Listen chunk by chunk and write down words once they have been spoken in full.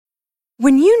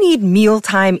When you need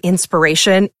mealtime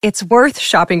inspiration, it's worth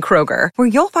shopping Kroger, where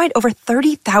you'll find over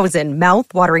 30,000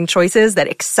 mouth-watering choices that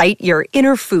excite your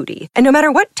inner foodie. And no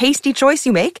matter what tasty choice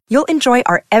you make, you'll enjoy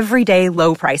our everyday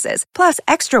low prices, plus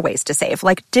extra ways to save,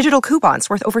 like digital coupons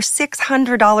worth over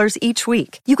 $600 each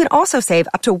week. You can also save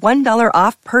up to $1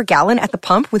 off per gallon at the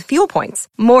pump with fuel points.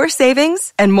 More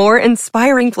savings and more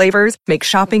inspiring flavors make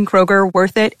shopping Kroger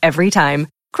worth it every time.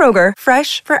 Kroger,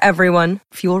 fresh for everyone.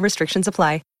 Fuel restrictions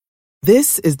apply.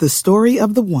 This is the story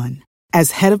of the one.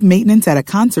 As head of maintenance at a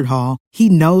concert hall, he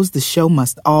knows the show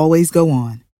must always go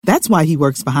on. That's why he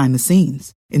works behind the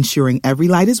scenes, ensuring every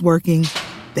light is working,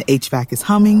 the HVAC is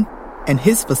humming, and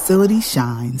his facility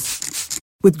shines.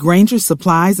 With Grainger's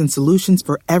supplies and solutions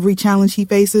for every challenge he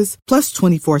faces, plus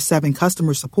 24/7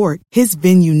 customer support, his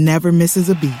venue never misses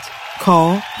a beat.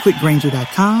 Call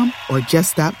quickgrainger.com or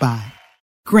just stop by.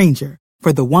 Grainger,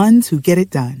 for the ones who get it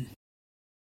done.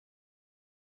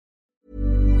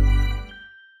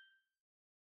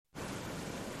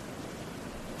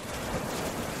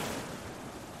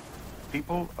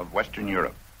 People of Western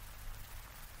Europe.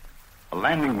 A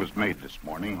landing was made this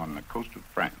morning on the coast of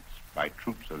France by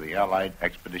troops of the Allied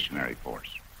Expeditionary Force.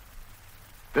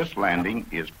 This landing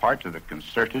is part of the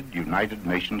concerted United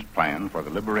Nations plan for the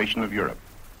liberation of Europe.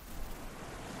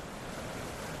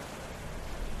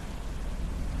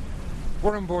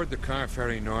 We're on board the car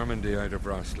ferry Normandy out of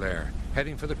Rosslare,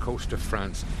 heading for the coast of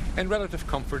France in relative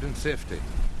comfort and safety.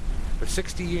 But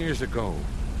 60 years ago,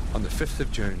 on the 5th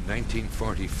of June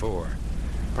 1944,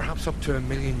 perhaps up to 1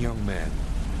 million young men,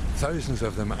 thousands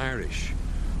of them Irish,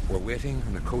 were waiting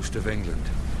on the coast of England,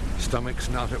 stomachs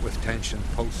knotted with tension,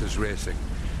 pulses racing,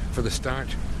 for the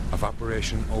start of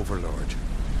Operation Overlord.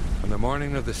 On the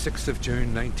morning of the 6th of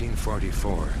June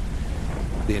 1944,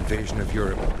 the invasion of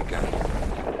Europe began.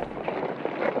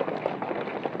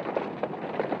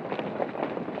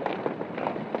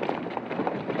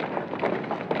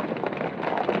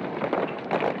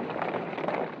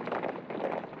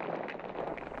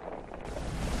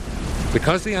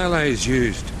 Because the Allies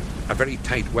used a very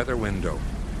tight weather window,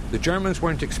 the Germans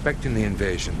weren't expecting the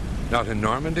invasion. Not in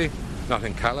Normandy, not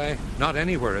in Calais, not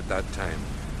anywhere at that time.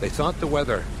 They thought the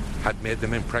weather had made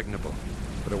them impregnable,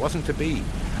 but it wasn't to be.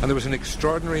 And there was an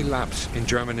extraordinary lapse in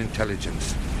German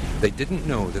intelligence. They didn't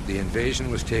know that the invasion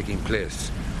was taking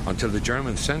place until the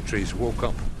German sentries woke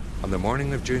up on the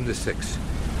morning of June the 6th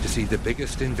to see the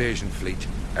biggest invasion fleet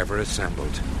ever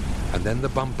assembled. And then the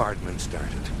bombardment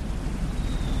started.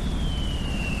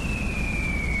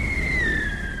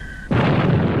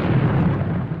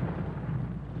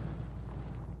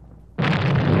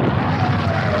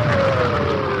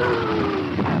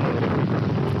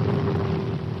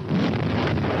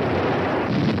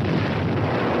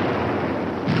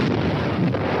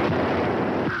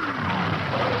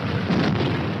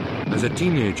 As a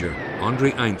teenager,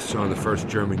 André Heinz saw the first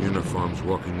German uniforms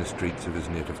walking the streets of his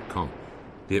native Caen,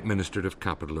 the administrative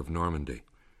capital of Normandy.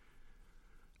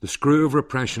 The screw of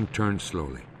repression turned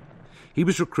slowly. He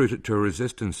was recruited to a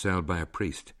resistance cell by a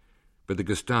priest, but the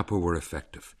Gestapo were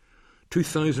effective.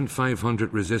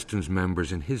 2,500 resistance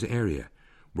members in his area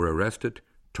were arrested,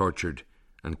 tortured,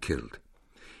 and killed.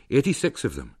 86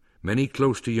 of them, many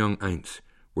close to young Heinz,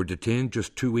 were detained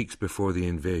just 2 weeks before the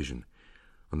invasion.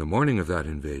 On the morning of that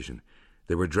invasion,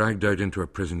 they were dragged out into a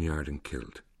prison yard and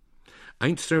killed.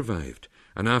 Heinz survived,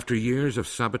 and after years of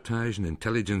sabotage and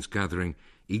intelligence gathering,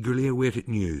 eagerly awaited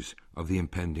news of the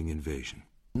impending invasion.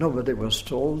 Nobody was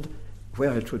told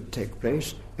where it would take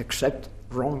place except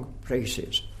wrong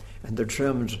places. And the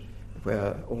Germans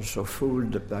were also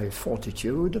fooled by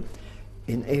fortitude.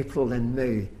 In April and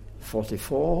May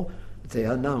 1944, they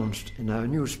announced in our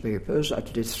newspapers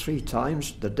at least 3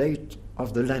 times the date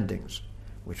of the landings,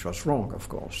 which was wrong, of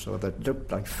course, so that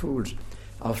looked like fools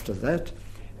after that.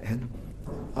 And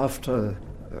after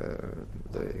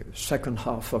the second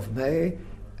half of May,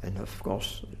 and of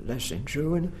course less in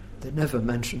June, they never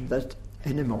mentioned that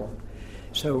anymore.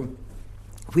 So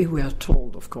we were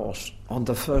told, of course, on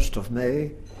the 1st of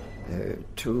May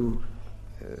to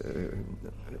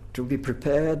be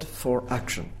prepared for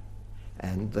action.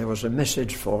 And there was a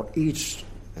message for each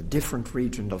different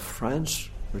region of France,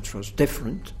 which was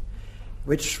different,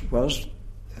 which was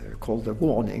called a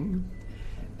warning,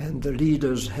 and the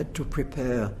leaders had to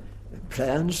prepare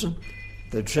plans,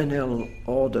 the general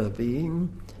order being,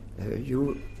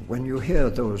 when you hear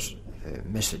those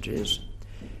messages,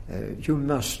 you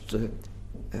must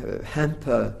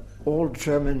hamper all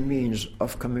German means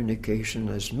of communication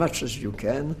as much as you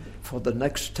can for the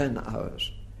next 10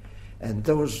 hours. And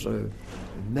those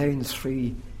main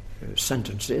 3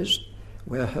 sentences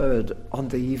were heard on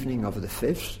the evening of the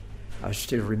 5th. I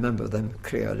still remember them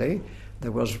clearly,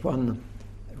 there was one.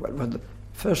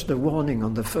 First, the warning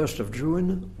on the 1st of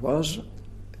June was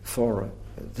for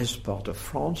this part of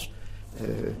France,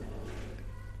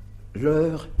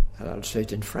 l'heure, I'll say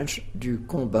it in French, du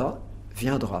combat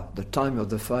viendra. The time of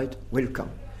the fight will come.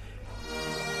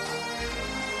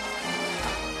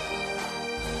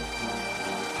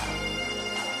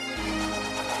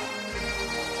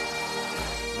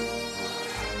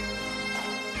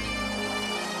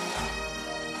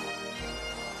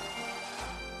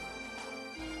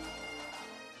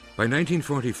 By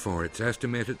 1944, it's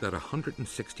estimated that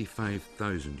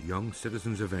 165,000 young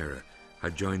citizens of Eire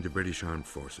had joined the British Armed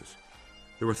Forces.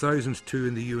 There were thousands too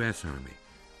in the US Army.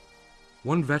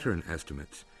 One veteran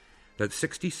estimates that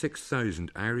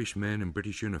 66,000 Irish men in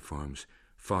British uniforms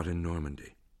fought in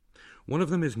Normandy. One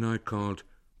of them is now called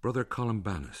Brother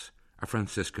Columbanus, a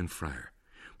Franciscan friar.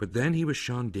 But then he was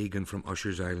Sean Deegan from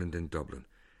Usher's Island in Dublin,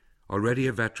 already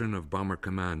a veteran of Bomber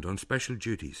Command on special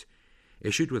duties,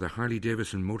 issued with a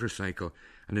Harley-Davidson motorcycle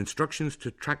and instructions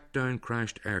to track down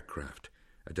crashed aircraft,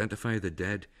 identify the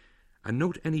dead, and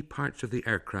note any parts of the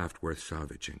aircraft worth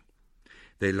salvaging.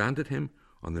 They landed him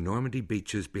on the Normandy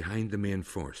beaches behind the main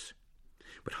force.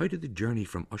 But how did the journey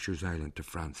from Usher's Island to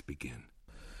France begin?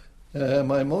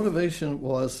 My motivation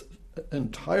was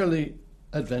entirely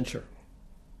adventure.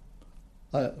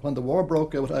 When the war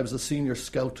broke out, I was a senior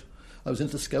scout. I was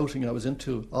into scouting, I was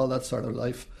into all that sort of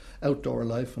life, outdoor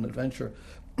life and adventure.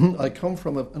 I come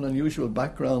from an unusual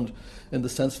background in the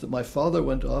sense that my father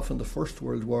went off in the First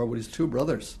World War with his two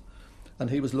brothers, and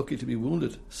he was lucky to be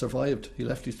wounded, survived. He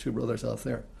left his two brothers out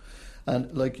there.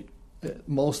 And like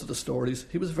most of the stories,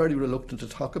 he was very reluctant to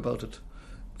talk about it.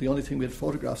 The only thing, we had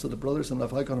photographs of the brothers, and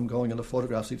if I got him going in the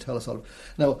photographs, he'd tell us all.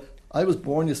 Now, I was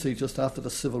born, you see, just after the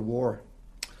Civil War,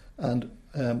 and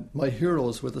my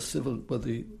heroes were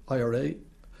the IRA,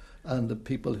 and the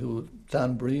people who,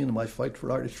 Dan Breen and my fight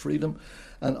for Irish freedom,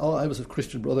 and I was a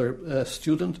Christian Brother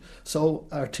student, so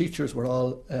our teachers were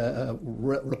all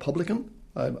Republican.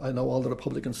 I know all the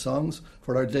Republican songs.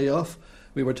 For our day off,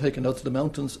 we were taken out to the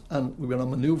mountains and we were on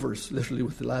manoeuvres, literally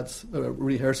with the lads,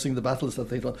 rehearsing the battles that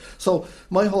they'd won. So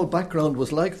my whole background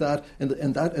was like that,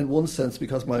 in one sense,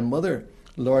 because my mother,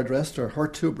 Lord rest her, her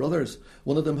two brothers,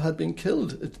 one of them had been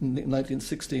killed in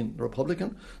 1916,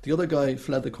 Republican. The other guy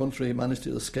fled the country, managed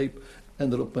to escape,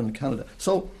 ended up in Canada.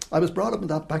 So I was brought up in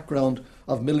that background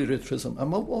of militarism, and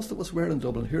most of us were in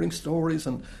Dublin, hearing stories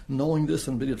and knowing this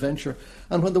and the adventure.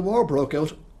 And when the war broke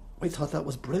out, we thought that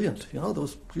was brilliant. You know, there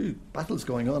was battles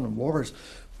going on and wars,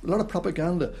 a lot of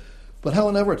propaganda. But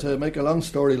however, to make a long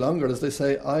story longer, as they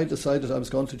say, I decided I was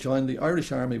going to join the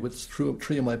Irish Army with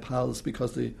three of my pals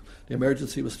because the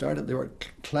emergency was started. They were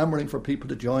clamouring for people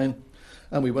to join.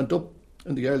 And we went up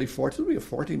in the early 40s, we were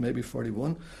 40, maybe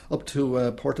 41, up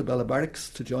to Portobello Barracks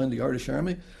to join the Irish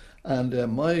Army.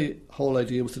 And my whole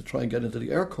idea was to try and get into the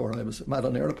Air Corps. I was mad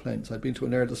on aeroplanes. I'd been to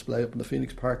an air display up in the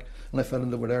Phoenix Park and I fell in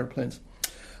love with aeroplanes.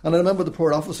 And I remember the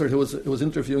poor officer who was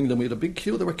interviewing them. We had a big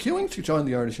queue. They were queuing to join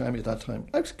the Irish Army at that time.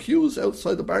 I was queues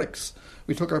outside the barracks.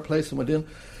 We took our place and went in.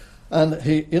 And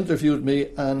he interviewed me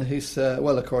and he said,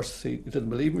 well, of course, he didn't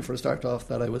believe me for a start off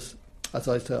that I was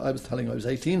telling him I was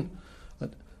 18.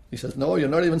 And he says, no, you're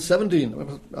not even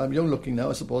 17. I'm young looking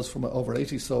now, I suppose, from over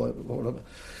 80. So whatever.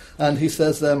 And he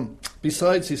says,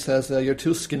 besides, he says, you're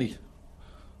too skinny.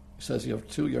 He says, you're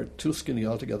too skinny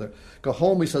altogether. Go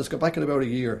home, he says, go back in about a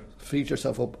year, feed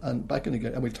yourself up, and back in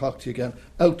again, and we'll talk to you again.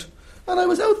 Out. And I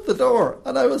was out the door,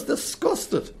 and I was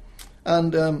disgusted.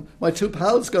 And my two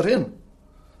pals got in.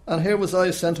 And here was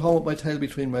I sent home with my tail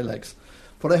between my legs.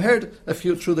 But I heard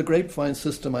through the grapevine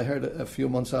system, I heard a few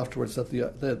months afterwards that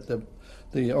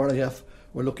the RAF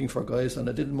were looking for guys, and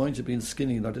they didn't mind you being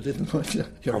skinny, or they didn't mind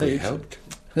your Probably age. helped.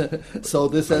 So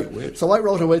they said, so I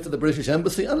wrote away to the British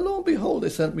Embassy, and lo and behold, they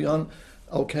sent me on.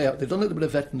 Okay, they've done a little bit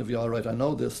of vetting of you, all right, I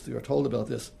know this, you were told about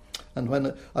this. And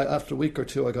when after a week or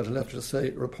two, I got a letter to say,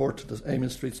 report to the Amen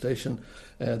Street station,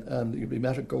 and you'll be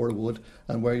met at Gore Wood,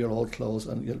 and wear your old clothes,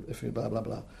 and if you blah, blah,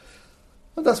 blah.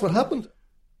 And that's what happened.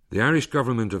 The Irish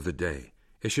government of the day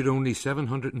issued only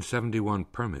 771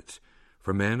 permits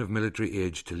for men of military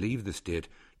age to leave the state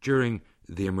during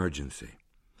the emergency.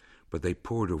 But they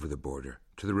poured over the border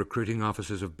to the recruiting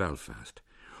offices of Belfast,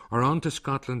 or on to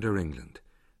Scotland or England.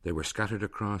 They were scattered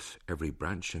across every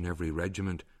branch and every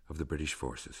regiment of the British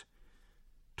forces.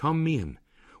 Tom Meehan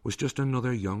was just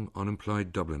another young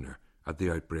unemployed Dubliner at the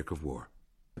outbreak of war.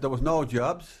 There was no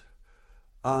jobs,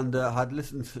 and had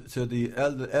listened to the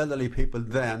elderly people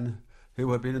then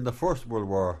who had been in the First World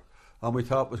War, and we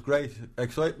thought it was great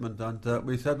excitement, and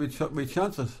we said we'd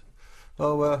chance it.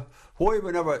 So why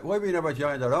we never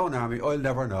joined our own army, I'll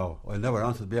never know. I'll never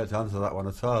be able to answer that one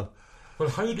at all. Well,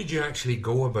 how did you actually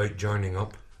go about joining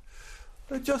up?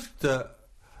 I just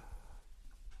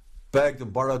begged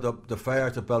and borrowed the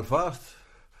fare to Belfast.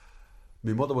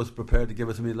 My mother was prepared to give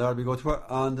it to me, let me go to her,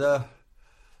 and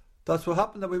that's what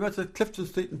happened. And we went to Clifton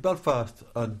Street in Belfast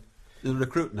and in the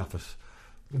recruiting office.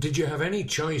 Did you have any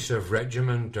choice of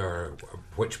regiment or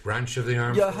which branch of the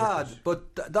army? Yeah, I had,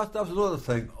 but that was another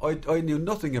thing. I knew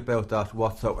nothing about that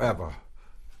whatsoever.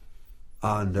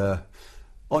 And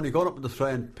only going up in the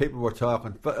train, people were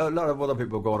talking, but a lot of other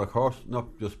people were going, of course,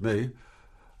 not just me.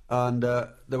 And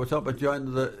they were talking about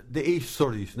joining the East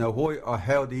Surreys. Now, why or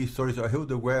how the East Surreys or who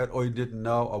they were, I didn't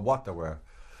know, or what they were.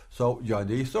 So, joined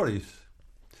the East Surreys.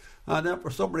 And then,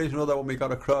 for some reason or other, when we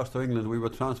got across to England, we were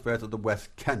transferred to the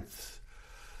West Kents.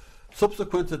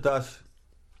 Subsequent to that,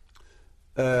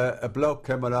 a bloke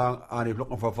came along and he was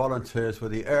looking for volunteers for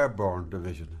the Airborne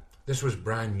Division. This was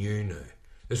brand new now.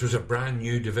 This was a brand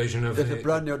new division of It's a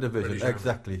brand new division, British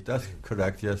exactly. That's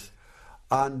correct, yes.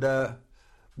 And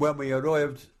when we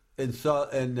arrived in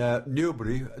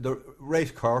Newbury, the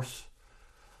race course,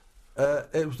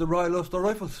 it was the Royal Ulster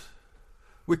Rifles.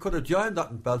 We could have joined that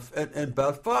in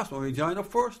Belfast when we joined up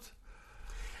first.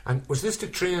 And was this to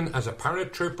train as a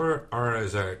paratrooper or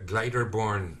as a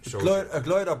glider-borne soldier? A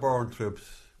glider-borne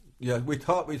troops. Yeah, we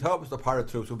thought it was the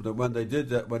paratroops, but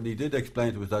when he did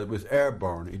explain to us that it was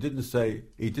airborne, he didn't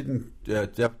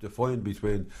define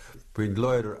between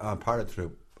glider and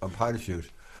paratroop and parachute.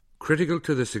 Critical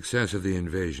to the success of the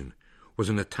invasion was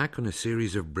an attack on a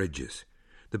series of bridges,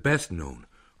 the best known,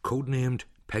 codenamed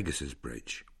Pegasus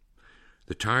Bridge.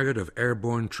 The target of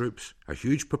airborne troops, a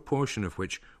huge proportion of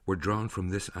which were drawn from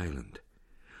this island.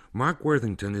 Mark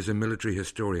Worthington is a military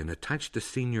historian attached as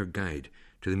senior guide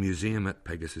to the museum at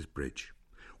Pegasus Bridge.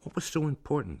 What was so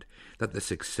important that the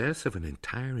success of an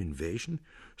entire invasion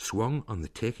swung on the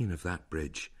taking of that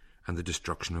bridge and the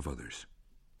destruction of others?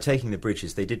 Taking the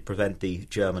bridges, they did prevent the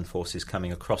German forces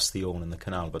coming across the Orne and the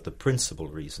canal, but the principal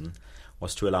reason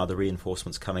was to allow the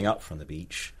reinforcements coming up from the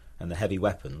beach and the heavy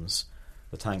weapons,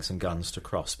 the tanks and guns, to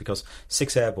cross, because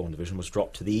 6th Airborne Division was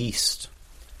dropped to the east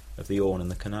of the Orne and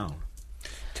the canal.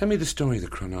 Tell me the story, the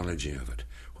chronology of it.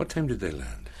 What time did they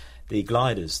land? The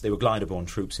gliders, they were glider-borne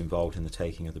troops involved in the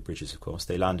taking of the bridges, of course.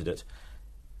 They landed at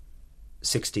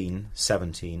 16,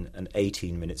 17 and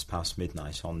 18 minutes past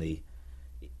midnight on the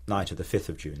night of the 5th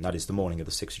of June, that is the morning of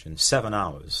the 6th of June, 7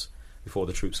 hours before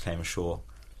the troops came ashore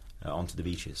onto the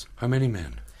beaches. How many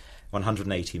men?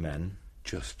 180 men.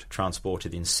 Just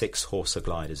transported in 6 Horsa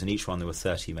gliders. In each one there were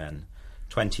 30 men,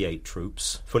 28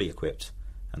 troops, fully equipped,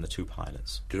 and the 2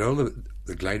 pilots. Did all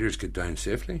the gliders get down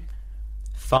safely?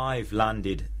 5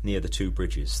 landed near the 2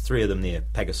 bridges, 3 of them near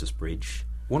Pegasus Bridge.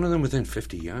 One of them within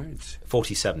 50 yards?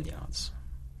 47 yards.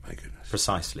 My goodness.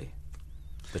 Precisely.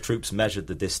 The troops measured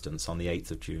the distance on the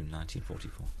 8th of June,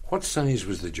 1944. What size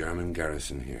was the German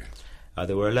garrison here?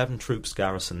 There were 11 troops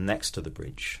garrisoned next to the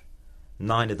bridge.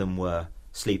 9 of them were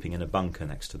sleeping in a bunker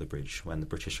next to the bridge when the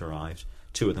British arrived.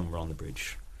 2 of them were on the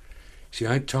bridge. See,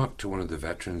 I talked to one of the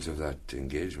veterans of that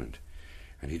engagement,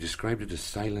 and he described it as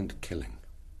silent killing.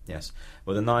 Yes.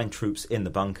 Well, the 9 troops in the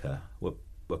bunker were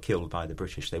killed by the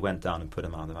British. They went down and put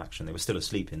them out of action. They were still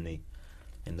asleep in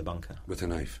the bunker. With a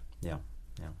knife? Yeah,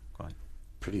 quite.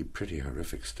 Pretty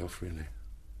horrific stuff, really.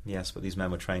 Yes, but these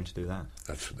men were trained to do that.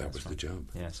 That was the job.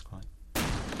 Yes, quite.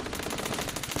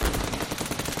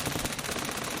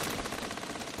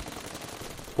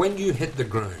 When you hit the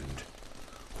ground,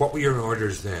 what were your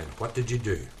orders then? What did you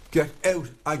do? Get out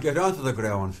and get onto the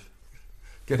ground.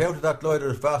 Get out of that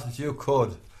glider as fast as you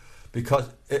could, because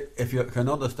if you can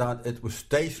understand, it was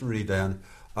stationary then.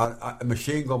 A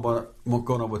machine gunner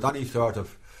with any sort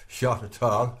of shot at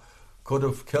all could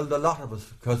have killed a lot of us,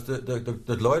 because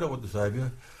the glider wouldn't save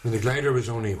you. And the glider was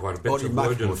only, what, bits of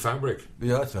wood and fabric?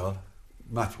 Yeah, that's all.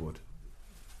 Matchwood.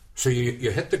 So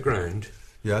you hit the ground.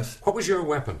 Yes. What was your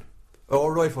weapon? Oh,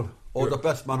 a rifle. Oh, the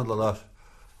best man of the lot.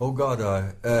 Oh, God,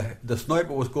 the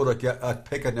sniper was good at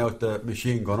picking out the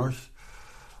machine gunners,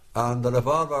 and the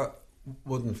revolver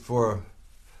wouldn't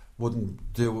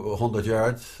do 100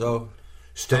 yards, so...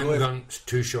 Sten gun's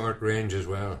too short range as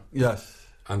well. Yes.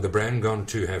 And the Bren gun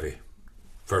too heavy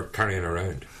for carrying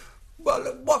around. Well,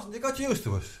 it wasn't. You got used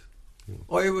to it.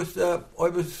 I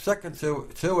was second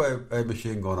to a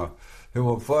machine gunner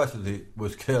who unfortunately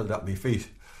was killed at my feet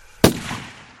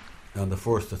on the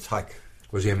first attack.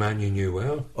 Was he a man you knew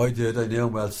well? I did. I knew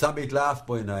him well. Sammy Glass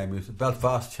by name. He was a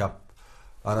Belfast chap,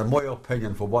 and in my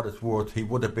opinion, for what it's worth, he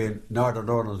would have been Northern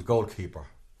Ireland's goalkeeper.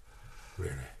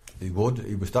 Really? He would.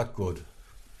 He was that good.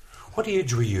 What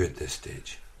age were you at this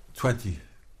stage? 20.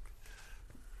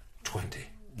 20?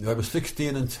 I was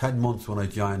 16 and 10 months when I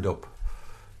joined up.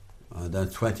 and then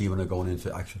 20 when they're going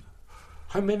into action.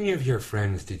 How many of your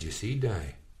friends did you see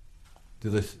die?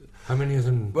 How many of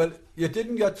them? Well, you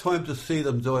didn't get time to see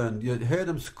them dying. You'd hear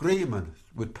them screaming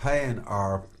with pain,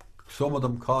 or some of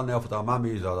them calling out for their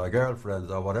mammies or their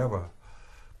girlfriends or whatever.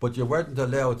 But you weren't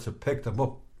allowed to pick them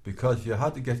up because you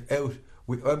had to get out.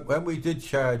 When we did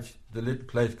charge the little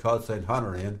place called St.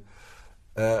 Honorine,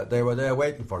 they were there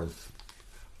waiting for us.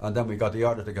 And then we got the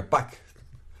order to get back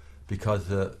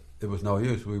because it was no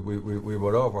use. We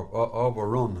were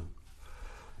overrun.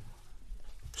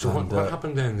 So what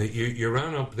happened then? You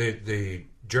ran up, the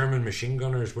German machine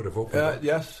gunners would have opened up?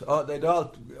 Yes, they'd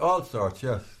all sorts,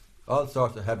 yes. All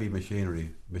sorts of heavy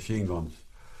machinery, machine guns.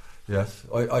 Yes,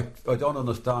 I don't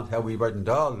understand how we weren't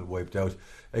all wiped out.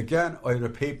 Again, I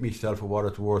repeat myself for what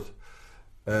it's worth.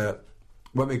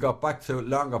 When we got back to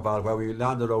Longueval, where we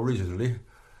landed originally,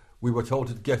 we were told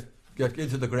to get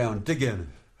into the ground, dig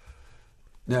in.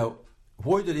 Now,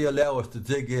 why did he allow us to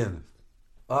dig in?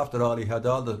 After all, he had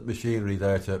all the machinery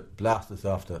there to blast us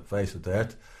off the face of the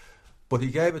earth. But he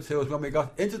gave it to us when we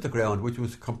got into the ground, which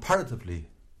was comparatively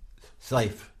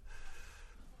safe.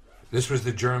 This was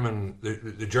the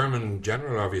German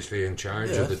general, obviously, in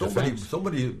charge of the defence.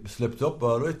 Somebody slipped up,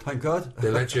 all right, thank God.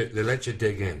 They let you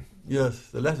dig in. Yes,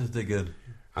 they let us dig in.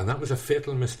 And that was a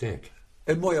fatal mistake.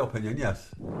 In my opinion, yes.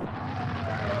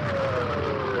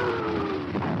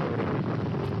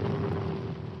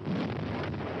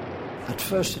 At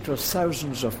first it was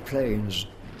thousands of planes.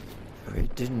 We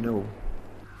didn't know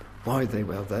why they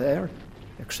were there,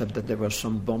 except that there were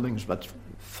some bombings, but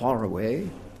far away,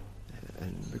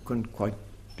 and we couldn't quite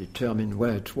determine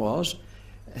where it was.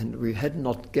 And we had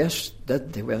not guessed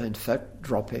that they were in fact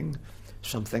dropping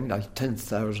something like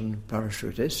 10,000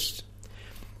 parachutists.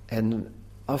 And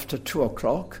after 2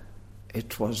 o'clock,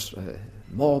 it was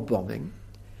more bombing.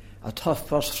 At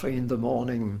 3:30 in the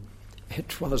morning,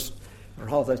 it was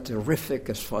rather terrific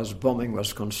as far as bombing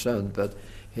was concerned, but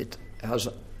it has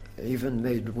even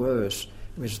made worse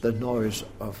with the noise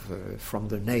of from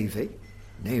the Navy.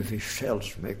 Navy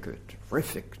shells make a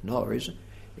terrific noise.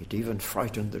 It even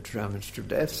frightened the Germans to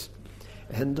death.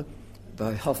 And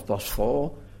by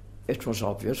 4:30, it was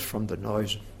obvious from the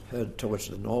noise heard towards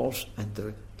the north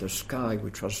and the sky,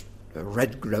 which was a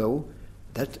red glow,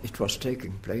 that it was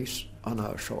taking place on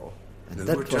our shore. And now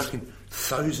that we're talking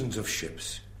thousands of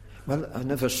ships. Well, I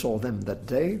never saw them that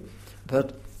day,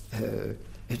 but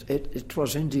it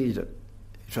was indeed,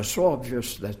 it was so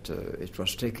obvious that it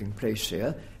was taking place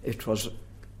here. It was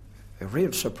a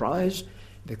real surprise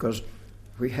because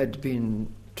we had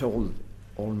been told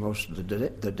almost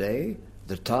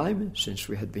the time, since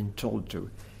we had been told to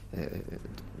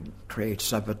create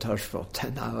sabotage for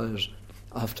 10 hours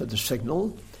after the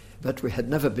signal, but we had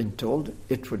never been told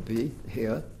it would be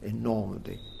here in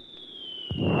Normandy.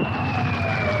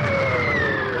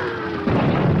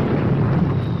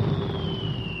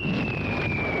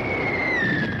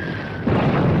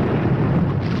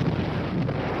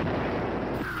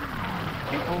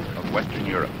 People of Western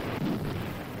Europe.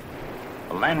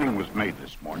 A landing was made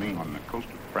this morning on the coast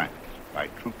of France by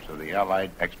troops of the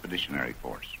Allied Expeditionary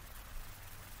Force.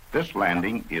 This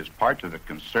landing is part of the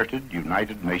concerted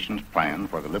United Nations plan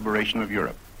for the liberation of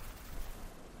Europe.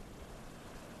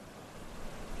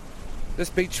 This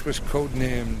beach was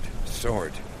codenamed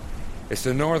Sword. It's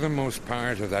the northernmost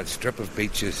part of that strip of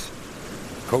beaches,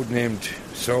 codenamed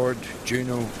Sword,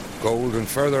 Juno, Gold, and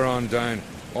further on down,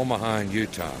 Omaha and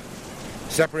Utah,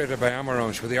 separated by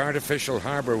Amaranche, where the artificial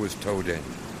harbour was towed in.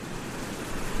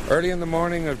 Early in the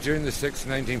morning of June the 6th,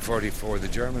 1944, the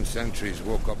German sentries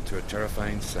woke up to a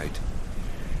terrifying sight.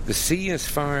 The sea, as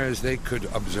far as they could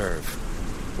observe,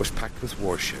 was packed with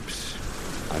warships,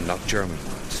 and not German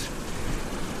ones.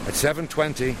 At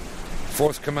 7:20,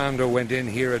 4th Commando went in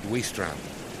here at Ouistreham.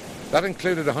 That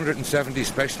included 170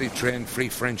 specially trained Free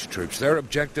French troops. Their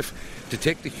objective, to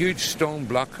take the huge stone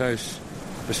blockhouse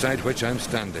beside which I'm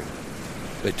standing.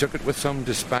 They took it with some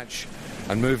dispatch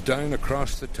and moved down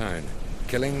across the town,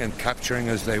 killing and capturing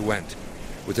as they went.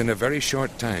 Within a very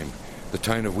short time, the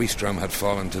town of Ouistreham had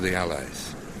fallen to the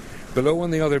Allies. Below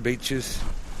on the other beaches,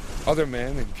 other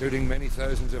men, including many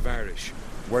thousands of Irish,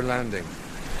 were landing,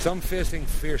 some facing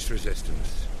fierce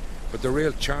resistance. But the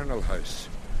real charnel house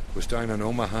was down in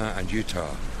Omaha and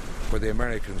Utah, where the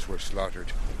Americans were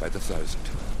slaughtered by the thousand.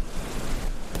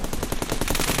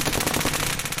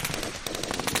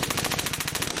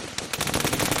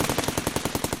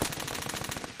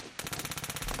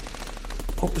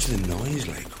 What was the noise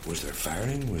like? Was there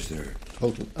firing? Was there...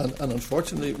 Total. And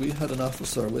unfortunately, we had an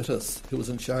officer with us who was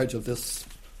in charge of this,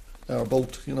 our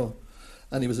boat, you know,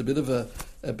 and he was a bit of a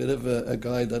a bit of a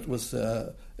guy that was,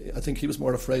 I think he was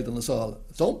more afraid than us all.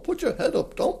 Don't put your head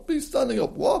up, don't be standing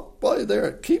up, walk by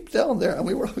there, keep down there. And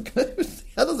we were, he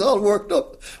had us all worked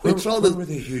up. Where were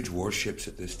the huge warships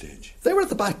at this stage? They were at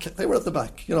the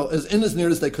back, you know, as near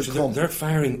as they could come. They're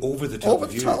firing over the top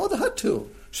of you. Oh, they had to.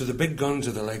 So the big guns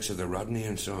are the likes of the Rodney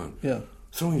and so on. Yeah.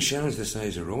 Throwing shells the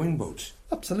size of rowing boats.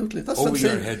 Absolutely. That's over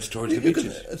your heads towards the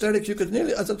beaches. Derek, you could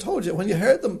nearly, as I told you, when you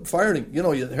heard them firing, you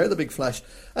know, you heard the big flash,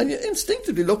 and you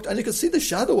instinctively looked, and you could see the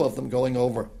shadow of them going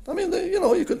over. I mean,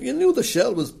 you knew the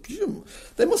shell was.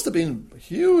 They must have been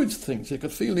huge things. You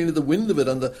could feel nearly the wind of it,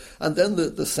 and then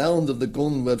the sound of the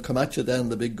gun would come at you. Then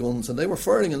the big guns, and they were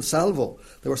firing in salvo.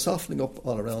 They were softening up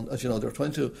all around. As you know, they were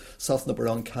trying to soften up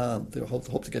around Caen. They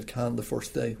hoped to get Caen the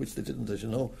first day, which they didn't, as you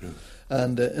know. Yeah.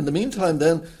 And in the meantime,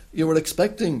 then you were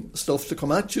expecting stuff to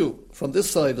come at you from this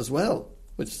side as well,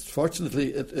 which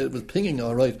fortunately it was pinging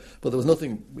all right, but there was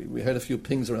nothing. We heard a few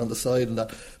pings around the side and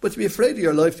that. But to be afraid of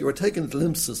your life, you were taking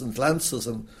glimpses and glances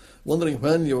and wondering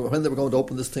when they were going to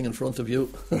open this thing in front of you.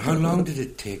 How long did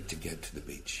it take to get to the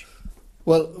beach?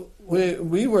 Well,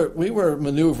 we were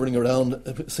manoeuvring around.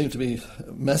 It seemed to be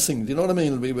messing. Do you know what I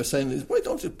mean? We were saying, why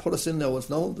don't you put us in now?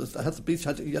 The beach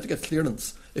you had to get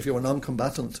clearance if you were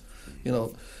non-combatant, you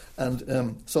know.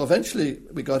 And so eventually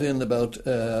we got in about,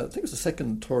 I think it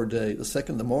was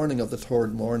the morning of the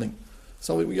third morning.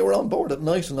 So you were on board at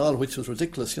night and all, which was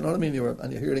ridiculous, you know what I mean?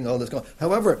 And you're hearing all this going.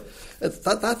 However,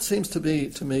 that seems to be,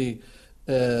 to me,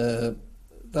 that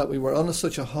we were on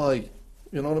such a high,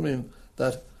 you know what I mean,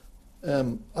 that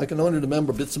I can only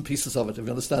remember bits and pieces of it, if you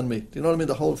understand me. Do you know what I mean?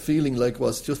 The whole feeling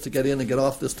was just to get in and get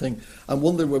off this thing. I'm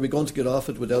wondering, were we going to get off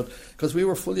it without... Because we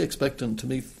were fully expecting to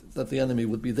meet that the enemy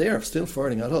would be there, still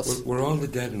firing at us. Were all the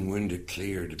dead and wounded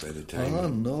cleared by the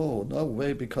time? Oh, no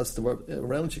way, because they were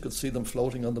around, you could see them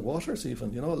floating on the waters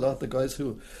even. You know, a lot of the guys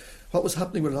who... What was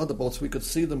happening with a lot of the boats, we could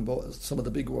see them, some of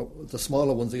the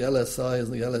smaller ones, the LSIs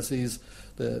and the LSEs,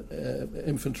 the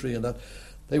infantry and that,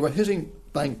 they were hitting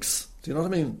banks. Do you know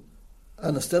what I mean?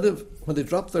 And instead of, when they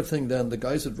dropped their thing down, the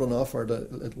guys had run off or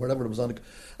wherever it was on,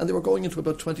 and they were going into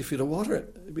about 20 feet of water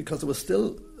because there was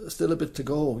still a bit to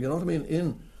go, you know what I mean,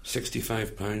 in.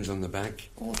 65 pounds on the back?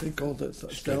 Oh, they go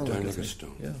down like a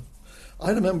stone. Yeah.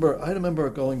 I remember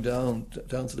going down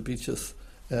to the beaches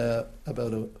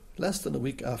about less than a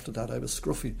week after that. I was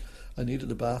scruffy. I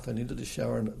needed a bath, I needed a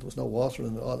shower, and there was no water,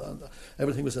 and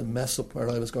everything was a mess up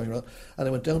where I was going around. And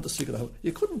I went down to Secret House.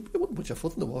 You wouldn't put your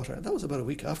foot in the water, and that was about a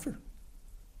week after.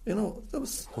 You know, there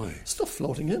was stuff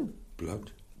floating in.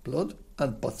 Blood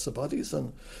and butts of bodies.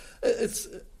 And it's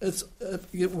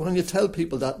when you tell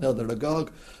people that now, they're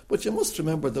agog. But you must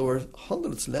remember there were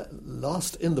hundreds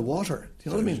lost in the water. Do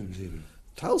you know what I mean? Even.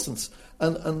 Thousands.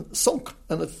 And sunk.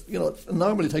 And it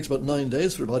normally takes about 9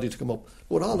 days for a body to come up.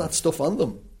 But with all that stuff on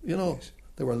them, you know,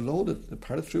 they were loaded, the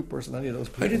paratroopers and any of those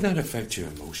people. How did that affect you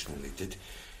emotionally?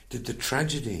 Did the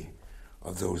tragedy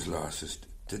of those losses,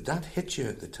 did that hit you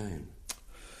at the time?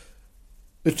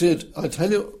 It did. I tell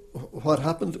you what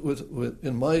happened with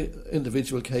in my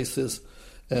individual cases.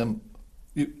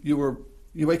 You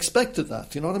expected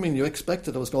that. You know what I mean? You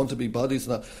expected there was going to be bodies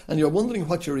and that, and you're wondering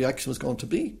what your reaction was going to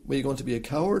be. Were you going to be a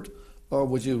coward, or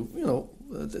would you? You know,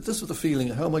 this was the feeling.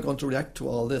 How am I going to react to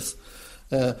all this?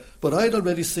 But I'd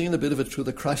already seen a bit of it through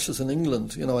the crashes in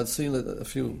England. You know, I'd seen a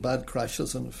few bad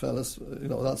crashes and fellas, you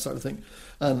know, that sort of thing,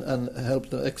 and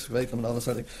helped to excavate them and all that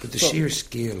sort of thing. But the sheer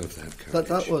scale of that carnage.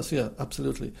 That was, yeah,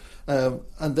 absolutely.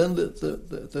 And then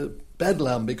the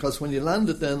bedlam, because when you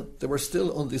landed then, they were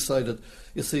still undecided.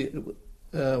 You see,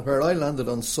 where I landed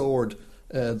on Sword,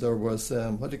 there was,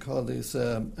 what do you call these,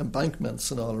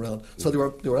 embankments and all around. So they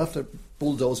were after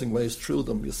bulldozing ways through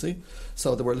them, you see.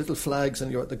 So there were little flags,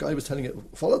 and the guy was telling you,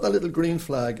 follow that little green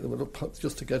flag,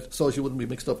 just to get, so as you wouldn't be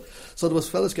mixed up. So there was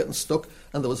fellas getting stuck,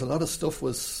 and there was a lot of stuff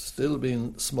was still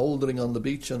being smouldering on the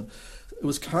beach, and it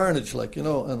was carnage, like, you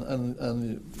know,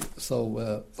 and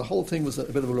so the whole thing was a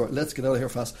bit of a let's get out of here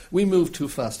fast. We moved too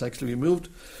fast, actually.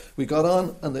 We got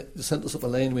on, and they sent us up a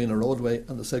laneway and a roadway,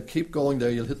 and they said, keep going there,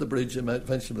 you'll hit the bridge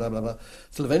eventually, blah, blah, blah.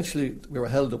 So eventually we were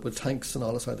held up with tanks and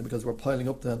all this sort of thing, because we were piling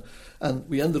up then, and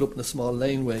we ended up in a small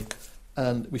laneway,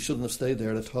 and we shouldn't have stayed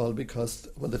there at all, because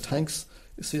when the tanks,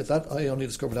 you see, I only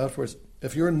discovered afterwards,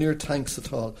 if you're near tanks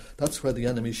at all, that's where the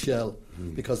enemy shell,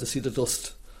 because they see the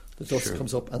dust. The dust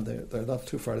comes up, and they're not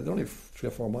too far. They're only 3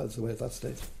 or 4 miles away at that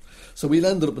stage. So we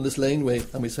ended up in this laneway,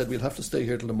 and we said we'll have to stay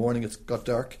here till the morning. It got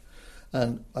dark,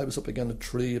 and I was up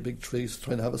against a big tree,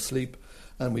 trying to have a sleep.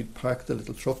 And we parked the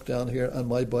little truck down here, and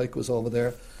my bike was over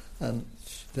there. And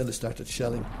then they started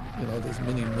shelling, these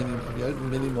mini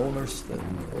moaners.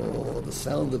 The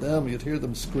sound of them, you'd hear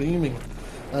them screaming.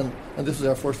 And this was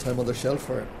our first time under shell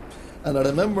fire. And I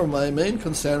remember my main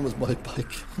concern was my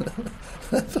bike.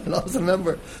 And I always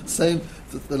remember saying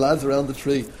to the lads around the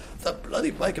tree, that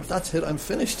bloody bike, if that's hit, I'm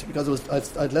finished. Because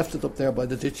I'd left it up there by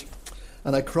the ditch.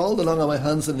 And I crawled along on my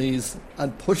hands and knees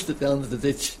and pushed it down to the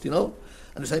ditch, And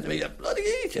they said to me, you bloody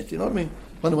idiot, you know what I mean?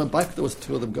 When I went back, there was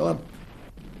two of them gone.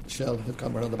 The shell had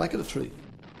come around the back of the tree.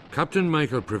 Captain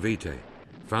Michael Previte,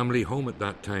 family home at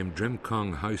that time,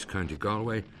 Drimcong House, County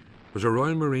Galway, was a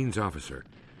Royal Marines officer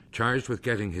charged with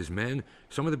getting his men,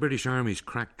 some of the British Army's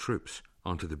crack troops,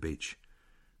 onto the beach.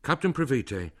 Captain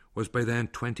Previte was by then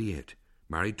 28,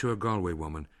 married to a Galway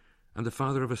woman, and the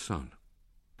father of a son.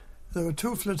 There were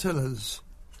two flotillas,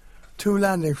 two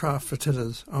landing craft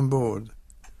flotillas on board,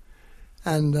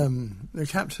 and the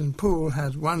Captain Poole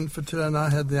had one flotilla and I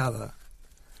had the other,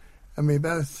 and we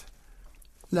both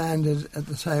landed at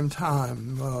the same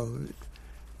time. Well,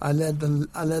 I led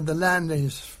the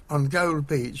landings on Gold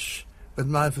Beach with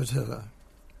my flotilla.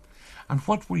 And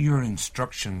what were your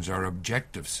instructions or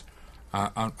objectives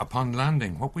upon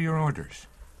landing? What were your orders?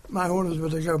 My orders were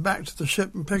to go back to the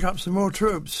ship and pick up some more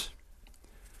troops,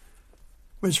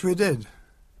 which we did.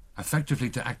 Effectively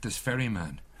to act as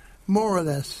ferryman? More or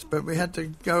less, but we had to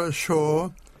go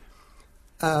ashore.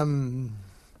 There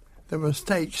were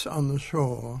stakes on the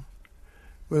shore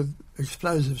with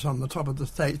explosives on the top of the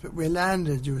stakes, but we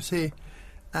landed, you see,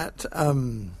 at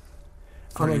on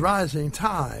a rising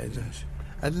tide. Yes.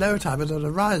 At low tide, but at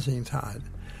a rising tide.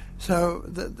 So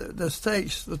the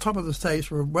stakes, the top of the stakes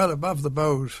were well above the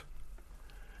boat,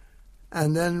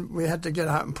 and then we had to get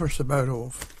out and push the boat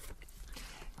off.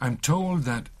 I'm told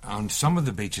that on some of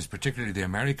the beaches, particularly the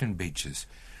American beaches,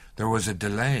 there was a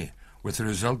delay with the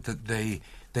result that they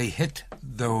hit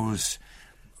those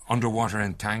underwater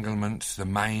entanglements, the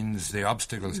mines, the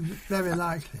obstacles. Very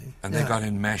likely. And they got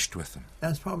enmeshed with them.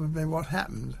 That's probably what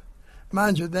happened.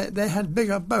 Mind you, they had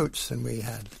bigger boats than we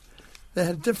had. They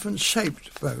had different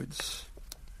shaped boats.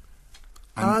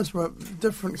 Ours were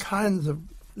different kinds of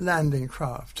landing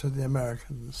craft to the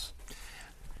Americans.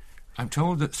 I'm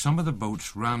told that some of the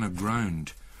boats ran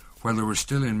aground while they were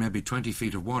still in maybe 20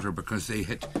 feet of water because they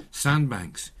hit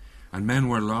sandbanks, and men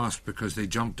were lost because they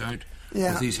jumped out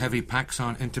with these heavy packs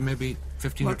on into maybe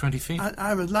 15 or 20 feet.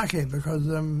 I was lucky because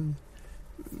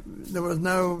there was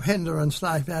no hindrance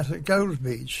like that at Gold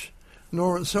Beach,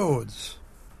 nor at Swords.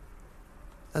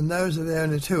 And those are the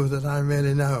only two that I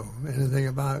really know anything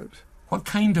about. What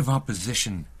kind of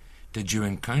opposition did you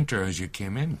encounter as you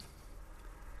came in?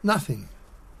 Nothing.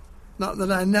 Not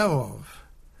that I know of.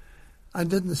 I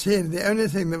didn't see any. The only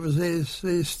thing that was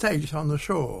these stakes on the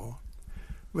shore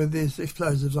with these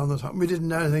explosives on the top. We didn't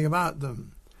know anything about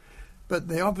them. But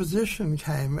the opposition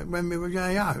came when we were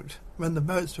going out, when the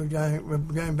boats were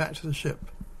going back to the ship.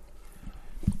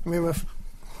 We were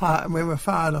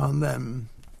fired on them.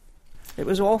 It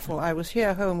was awful. I was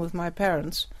here home with my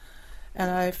parents,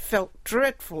 and I felt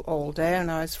dreadful all day,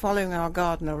 and I was following our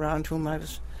gardener around, whom I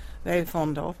was very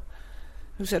fond of,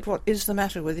 who said, "What is the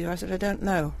matter with you?" I said, "I don't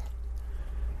know."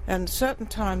 And a certain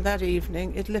time that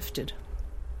evening it lifted,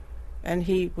 and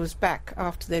he was back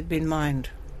after they'd been mined.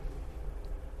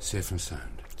 Safe and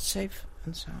sound. Safe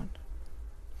and sound.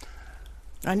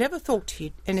 I never thought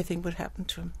anything would happen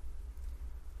to him.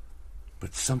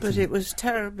 But it was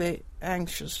terribly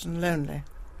anxious and lonely.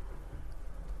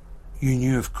 You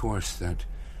knew, of course, that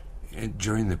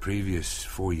during the previous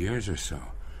 4 years or so,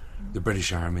 the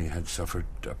British Army had suffered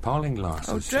appalling losses.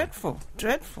 Oh, dreadful,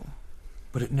 dreadful.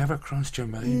 But it never crossed your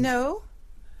mind? No.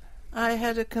 I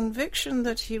had a conviction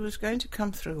that he was going to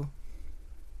come through.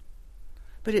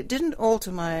 But it didn't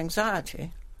alter my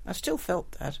anxiety. I still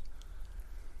felt that.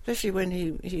 Especially when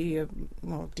he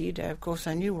D-Day, of course,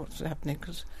 I knew what was happening,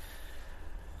 because,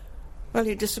 well,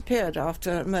 he disappeared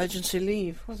after emergency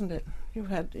leave, wasn't it?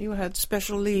 You had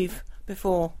special leave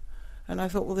before, and I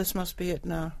thought, well, this must be it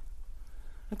now.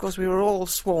 Of course, we were all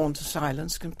sworn to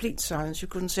silence, complete silence. You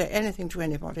couldn't say anything to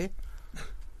anybody.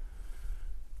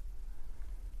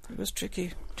 It was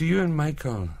tricky. Do you and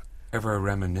Michael ever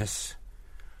reminisce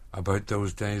about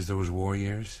those days, those war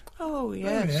years? Oh,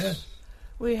 yes. Oh, yes.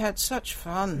 We had such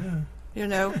fun. Yeah. You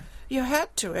know, you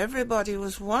had to. Everybody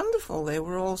was wonderful. They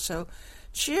were all so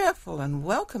cheerful and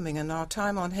welcoming. In our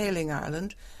time on Hayling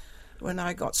Island, when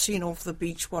I got seen off the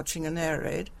beach watching an air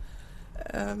raid,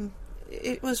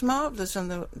 it was marvellous. And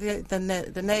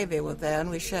the Navy were there, and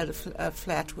we shared a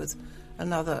flat with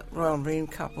another Royal Marine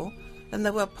couple. And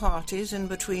there were parties in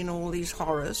between all these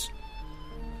horrors.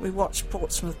 We watched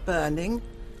Portsmouth burning,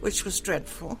 which was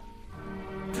dreadful.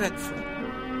 Dreadful.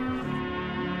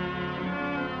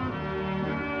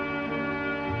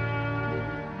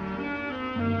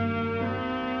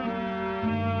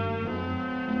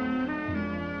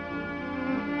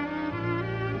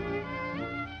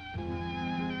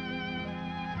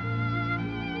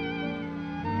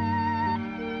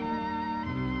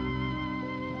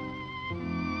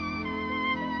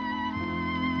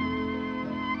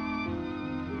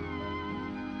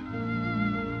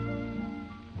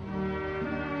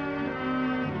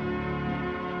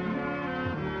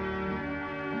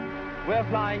 We're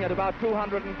flying at about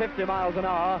 250 miles an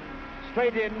hour,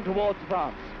 straight in towards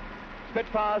France.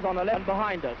 Spitfires on the left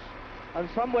behind us. And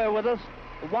somewhere with us,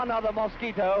 one other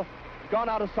Mosquito, gone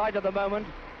out of sight at the moment,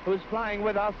 who's flying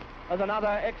with us as another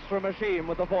extra machine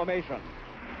with the formation.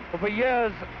 For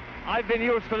years, I've been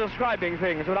used to describing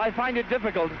things, but I find it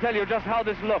difficult to tell you just how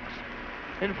this looks.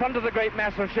 In front of the great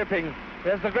mass of shipping,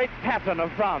 there's the great pattern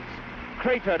of France,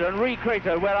 cratered and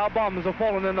re-cratered where our bombs have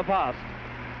fallen in the past.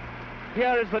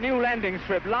 Here is the new landing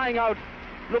strip, lying out,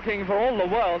 looking for all the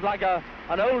world like an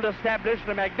old established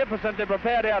and magnificently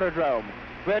prepared aerodrome.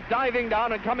 We're diving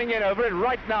down and coming in over it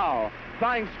right now,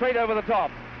 flying straight over the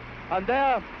top. And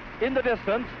there, in the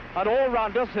distance, and all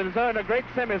round us, in a great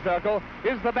semicircle,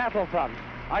 is the battlefront.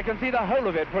 I can see the whole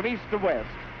of it from east to west.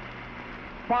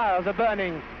 Fires are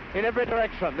burning in every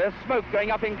direction. There's smoke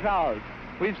going up in clouds.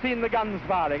 We've seen the guns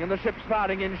firing and the ships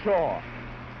firing inshore.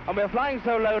 And we're flying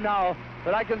so low now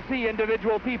that I can see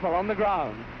individual people on the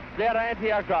ground. There are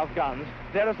anti-aircraft guns.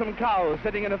 There are some cows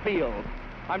sitting in a field.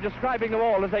 I'm describing them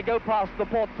all as they go past the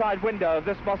port side window of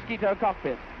this Mosquito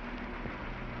cockpit.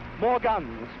 More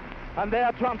guns, and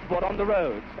there transport on the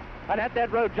roads. And at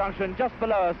that road junction just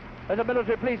below us, there's a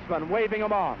military policeman waving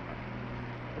them on.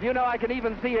 And you know, I can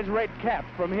even see his red cap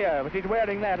from here, but he's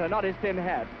wearing that and not his tin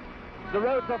hat. The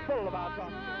roads are full of our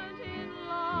transport.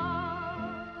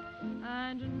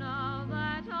 And now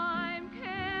that I'm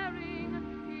caring,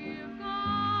 you've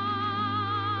gone.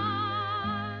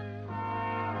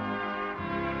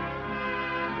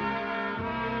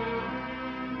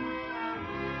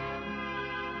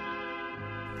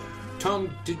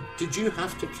 Tom, did you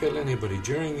have to kill anybody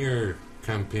during your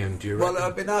campaign? Do you Well, reckon?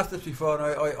 I've been asked this before,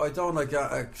 and I don't like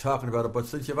talking about it, but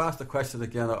since you've asked the question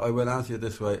again, I will answer you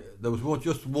this way. There was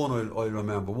just one I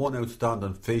remember. One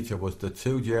outstanding feature was the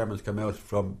two Germans came out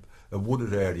from a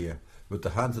wooded area with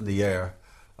the hands in the air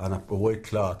and a white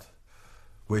cloth,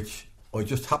 which I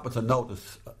just happened to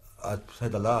notice at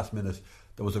the last minute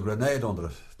there was a grenade under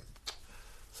it.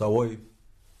 So I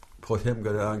put him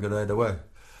and grenade away.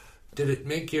 Did it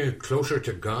make you closer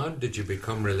to God? Did you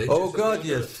become religious? Oh God,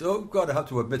 yes. Oh God, I have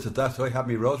to admit to that. So I had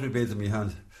my rosary beads in my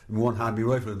hand, in one hand, my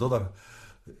rifle in the other.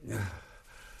 Yeah.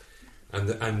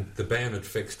 And the bayonet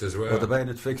fixed as well. Oh, the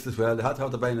bayonet fixed as well. They had to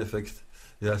have the bayonet fixed.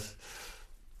 Yes.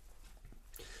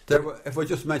 There were, if I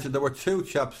just mentioned, there were two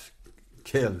chaps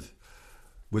killed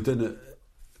within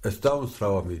a stone's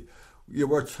throw of me. You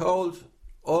were told,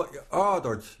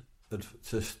 ordered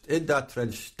to in that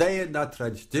trench, stay in that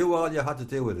trench, do all you had to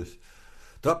do with it.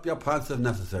 Drop your pants if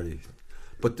necessary.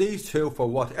 But these two, for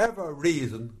whatever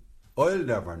reason, I'll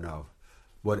never know,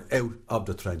 went out of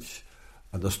the trench,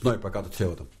 and the sniper got the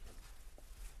two of them.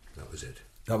 That was it.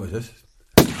 That was it.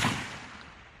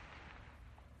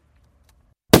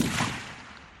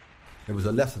 It was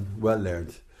a lesson well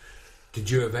learned. Did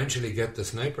you eventually get the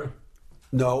sniper?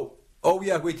 No. Oh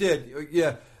yeah, we did.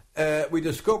 Yeah, we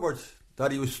discovered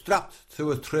that he was strapped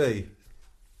to a tree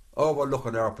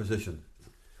overlooking our position.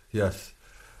 Yes.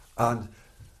 And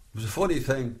it was a funny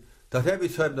thing that every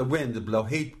time the wind would blow,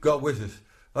 he'd go with it.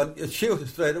 And you'd shoot it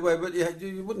straight away, but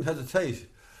you wouldn't hesitate.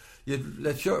 You'd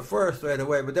let shoot fire straight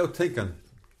away without thinking.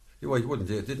 You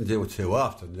didn't do it too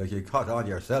often. Like, you caught on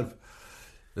yourself.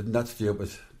 Isn't that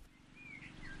stupid?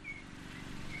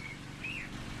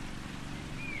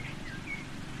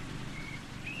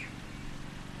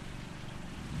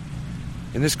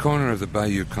 In this corner of the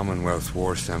Bayou Commonwealth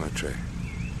War Cemetery,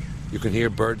 you can hear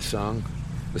bird song,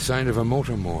 the sound of a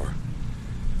motor mower,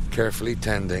 carefully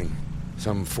tending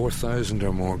some 4,000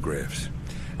 or more graves.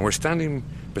 And we're standing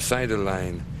beside a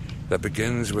line that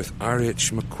begins with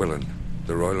R.H. McQuillan,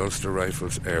 the Royal Ulster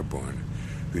Rifles Airborne,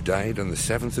 who died on the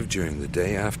 7th of June, the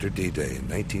day after D-Day in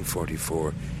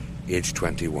 1944, aged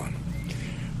 21.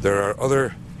 There are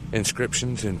other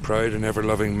inscriptions in proud and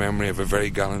ever-loving memory of a very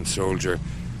gallant soldier,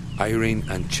 Irene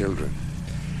and children.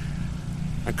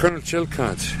 And Colonel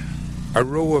Chilcott, a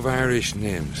row of Irish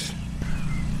names.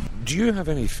 Do you have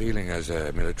any feeling, as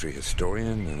a military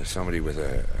historian and as somebody with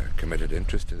a committed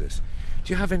interest to this,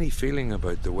 do you have any feeling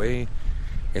about the way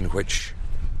in which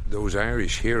those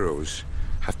Irish heroes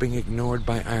have been ignored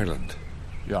by Ireland?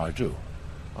 Yeah, I do.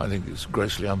 I think it's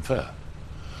grossly unfair.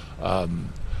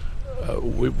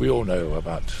 We all know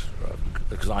about,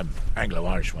 because I'm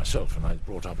Anglo-Irish myself and I was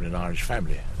brought up in an Irish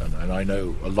family, and I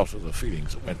know a lot of the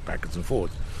feelings that went backwards and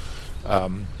forwards.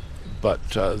 But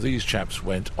these chaps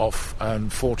went off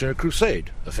and fought in a crusade,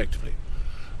 effectively.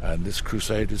 And this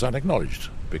crusade is unacknowledged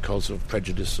because of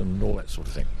prejudice and all that sort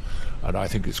of thing. And I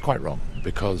think it's quite wrong,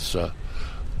 because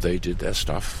they did their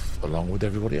stuff along with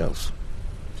everybody else.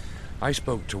 I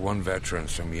spoke to one veteran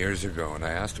some years ago, and I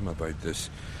asked him about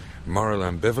this moral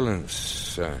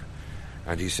ambivalence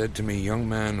And he said to me, "Young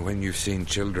man, when you've seen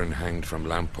children hanged from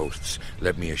lampposts,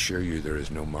 let me assure you there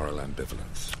is no moral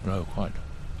ambivalence." No, quite.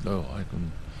 No,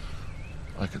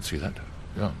 I can see that.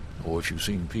 Yeah. Or if you've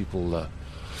seen people,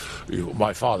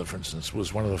 my father, for instance,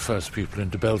 was one of the first people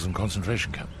into Belsen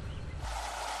concentration camp.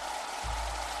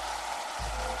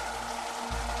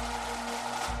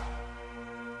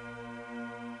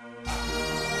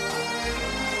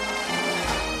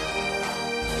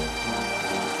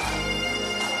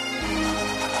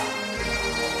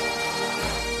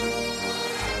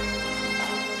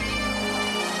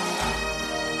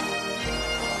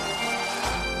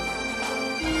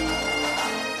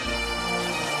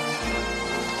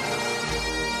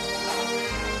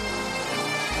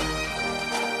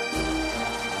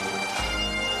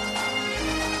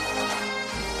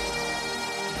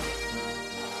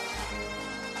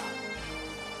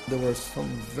 There were some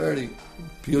very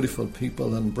beautiful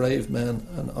people and brave men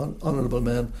and honourable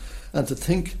men, and to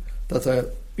think that there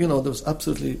was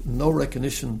absolutely no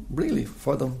recognition really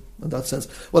for them in that sense.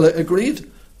 Well, I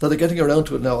agreed that they're getting around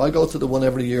to it now. I go to the one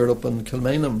every year up in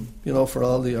Kilmainham, for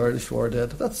all the Irish war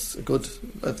dead. That's good,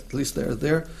 at least they're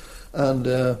there. And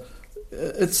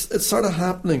it's sort of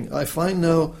happening. I find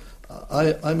now,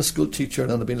 I'm a school teacher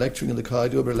and I've been lecturing in the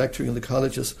college, I do a bit of lecturing in the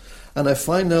colleges, and I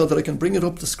find now that I can bring it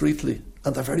up discreetly,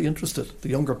 and they're very interested. The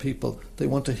younger people, they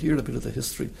want to hear a bit of the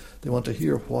history. They want to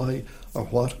hear why or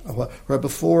what. Where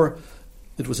before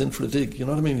it was in for a dig, you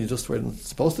know what I mean? You just weren't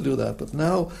supposed to do that. But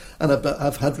now, and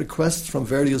I've had requests from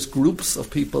various groups of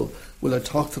people, will I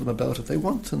talk to them about it? They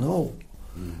want to know.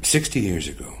 60 years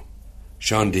ago,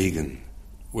 Sean Deegan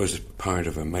was part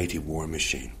of a mighty war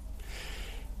machine,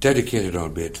 dedicated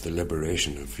albeit to the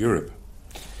liberation of Europe.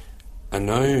 And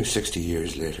now, 60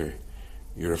 years later,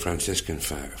 you're a Franciscan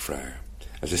friar,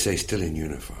 as I say, still in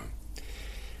uniform.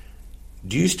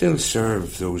 Do you still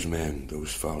serve those men,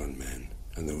 those fallen men,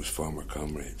 and those former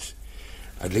comrades,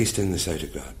 at least in the sight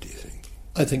of God, do you think?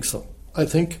 I think so. I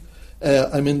think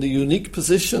I'm in the unique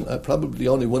position, I probably the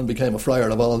only one became a friar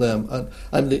of all of them, and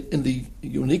I'm in the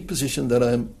unique position that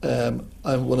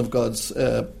I'm one of God's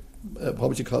what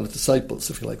would you call it,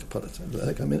 disciples, if you like to put it.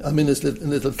 Like I'm in his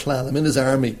little clan, I'm in his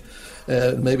army,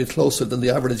 maybe closer than the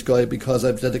average guy because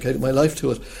I've dedicated my life to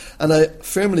it. And I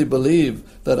firmly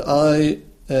believe that I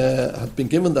have been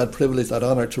given that privilege, that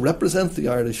honour, to represent the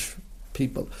Irish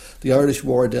people, the Irish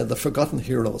war dead, the forgotten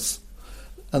heroes.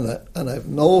 And I have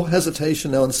no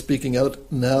hesitation now in speaking out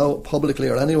now publicly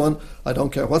or anyone. I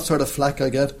don't care what sort of flack I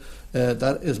get.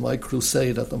 That is my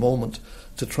crusade at the moment,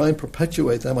 to try and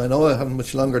perpetuate them. I know I haven't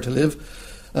much longer to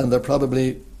live, and they're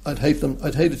probably, I'd hate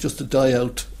it just to die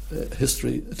out,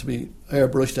 history, to be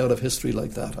airbrushed out of history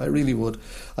like that. I really would.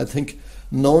 I think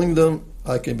knowing them,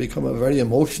 I can become very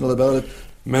emotional about it.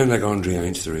 Men like André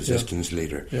Eins, the resistance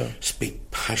leader, speak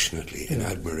passionately in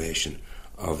admiration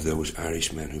of those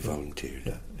Irish men who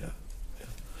volunteered.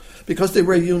 Because they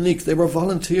were unique. They were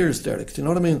volunteers, Derek. Do you know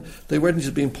what I mean? They weren't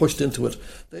just being pushed into it.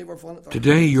 They were volunteers.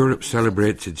 Today, Europe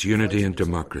celebrates its unity and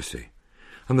democracy,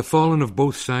 and the fallen of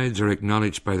both sides are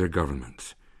acknowledged by their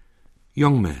governments.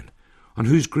 Young men, on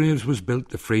whose graves was built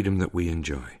the freedom that we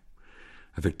enjoy.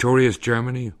 A victorious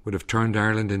Germany would have turned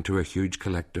Ireland into a huge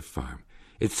collective farm,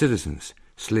 its citizens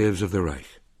slaves of the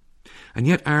Reich. And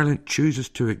yet Ireland chooses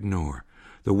to ignore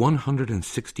the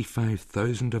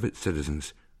 165,000 of its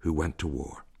citizens who went to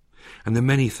war, and the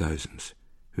many thousands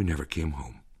who never came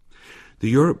home. The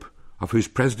Europe of whose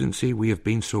presidency we have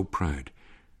been so proud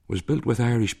was built with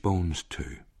Irish bones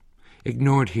too,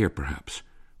 ignored here perhaps,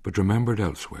 but remembered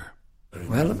elsewhere.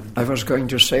 Well, I was going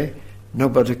to say,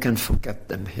 nobody can forget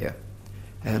them here.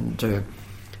 And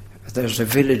there's a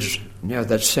village near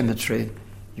that cemetery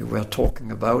you were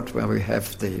talking about, where we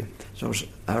have those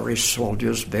Irish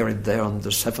soldiers buried there on the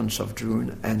 7th of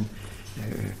June and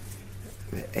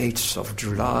 8th of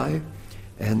July.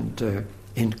 And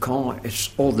in Caen,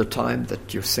 it's all the time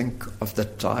that you think of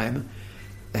that time.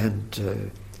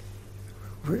 And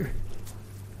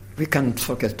we can't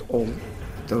forget all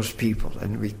those people,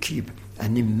 and we keep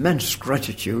an immense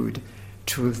gratitude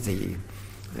to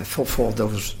for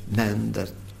those men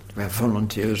that were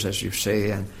volunteers, as you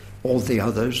say, and all the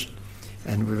others.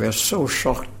 And we were so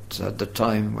shocked at the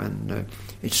time when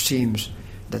it seems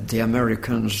that the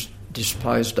Americans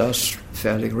despised us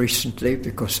fairly recently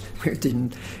because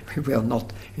we were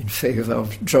not in favor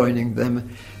of joining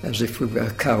them, as if we were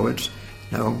cowards.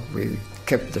 No, we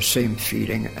kept the same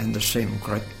feeling and the same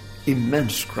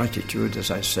immense gratitude,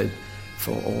 as I said,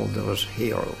 for all those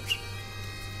heroes.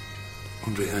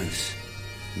 André Eins,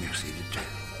 merci de tout.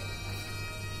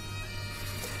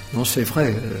 Non, c'est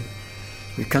vrai,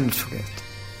 we can't forget.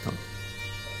 No.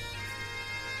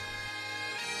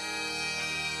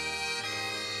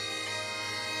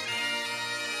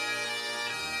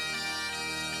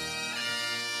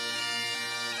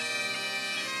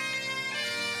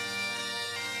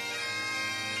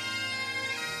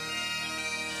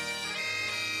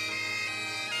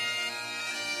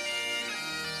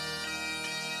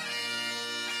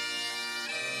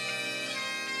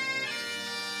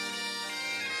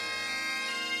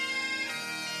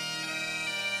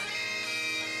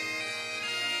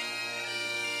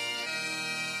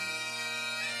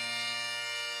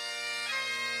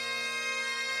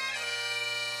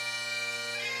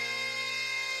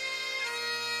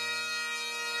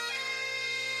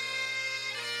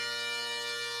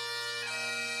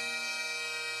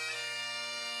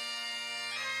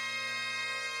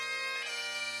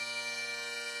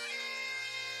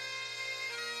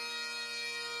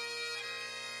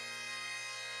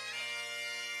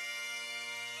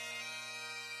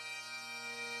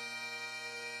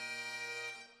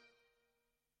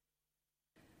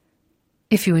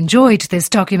 If you enjoyed this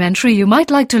documentary, you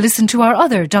might like to listen to our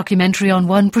other Documentary on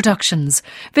One productions.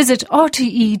 Visit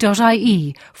rte.ie/Doc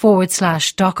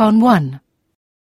on One.